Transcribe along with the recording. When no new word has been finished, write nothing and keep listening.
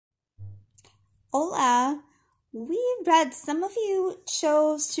Hola. Some of you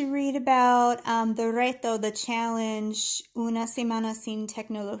chose to read about the reto, the challenge, Una Semana Sin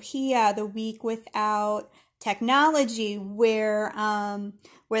Tecnología, the week without technology, where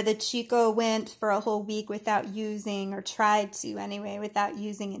the chico went for a whole week without using, or tried to anyway, without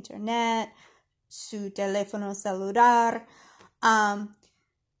using internet, su teléfono celular.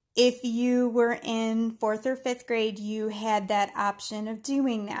 If you were in 4th or 5th grade, you had that option of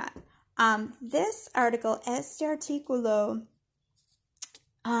doing that. This article, este artículo,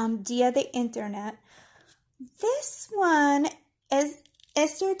 Día de Internet,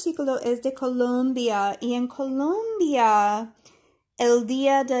 este artículo es de Colombia, y en Colombia el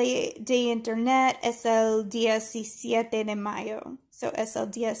Día de Internet es el 17 de mayo. So, es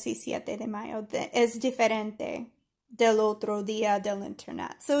el 17 de mayo. Es diferente del otro día del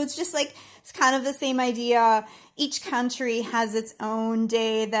Internet. So it's just like, it's kind of the same idea. Each country has its own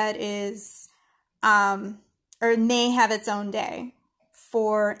day that is, or may have its own day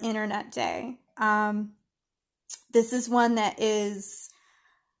for Internet Day. This is one that is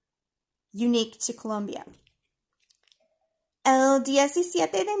unique to Colombia. El 17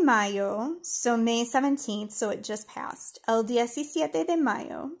 de mayo, so May 17th, so it just passed. El 17 de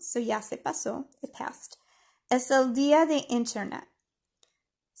mayo, so ya se pasó, it passed. Es el Día de Internet.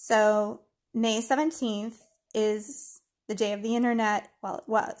 So May 17th is the day of the Internet. Well, it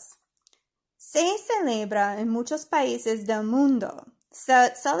was. Se celebra en muchos países del mundo. So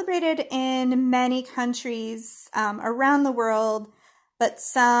it's celebrated in many countries around the world, but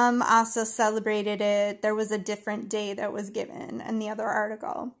some also celebrated it. There was a different day that was given in the other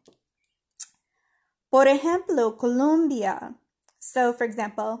article. Por ejemplo, Colombia. So, for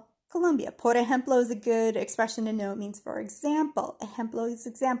example, Colombia. Por ejemplo is a good expression to know. It means for example. Ejemplo is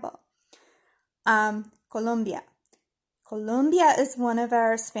example. Colombia. Colombia is one of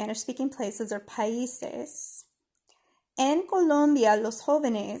our Spanish-speaking places or países. En Colombia, los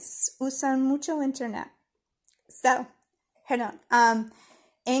jóvenes usan mucho internet. So,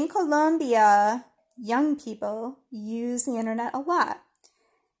 in Colombia, young people use the internet a lot.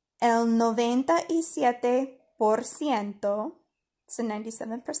 El 97%, so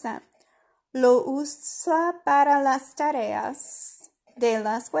 97%, lo usa para las tareas de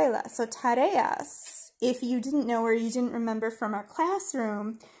la escuela. So tareas, if you didn't know or you didn't remember from our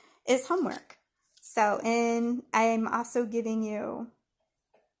classroom, is homework. So I'm also giving you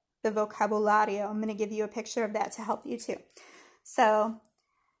the vocabulario. I'm going to give you a picture of that to help you too. So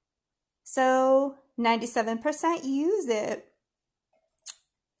 97% use it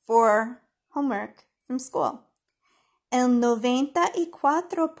for homework from school. El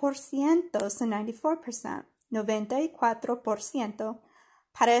 94%, so 94%, 94%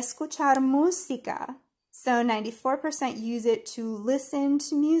 para escuchar música. So 94% use it to listen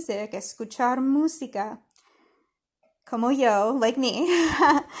to music, escuchar música, como yo, like me.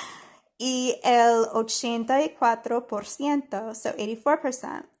 Y el 84%, so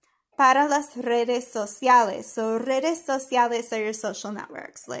 84%, para las redes sociales. So redes sociales are your social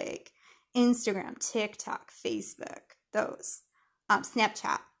networks, like Instagram, TikTok, Facebook, those.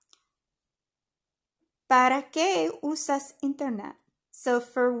 Snapchat. ¿Para qué usas internet? So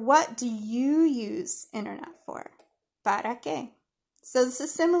for what do you use internet for? ¿Para qué? So this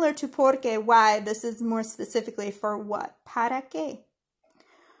is similar to por qué, why. This is more specifically for what. ¿Para qué?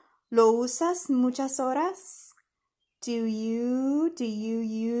 ¿Lo usas muchas horas? Do you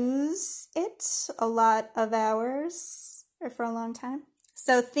use it a lot of hours or for a long time?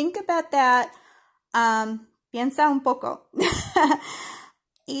 So think about that. Piensa un poco.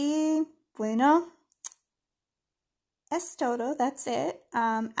 Y bueno, es todo. That's it.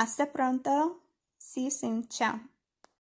 Hasta pronto. See you soon. Ciao.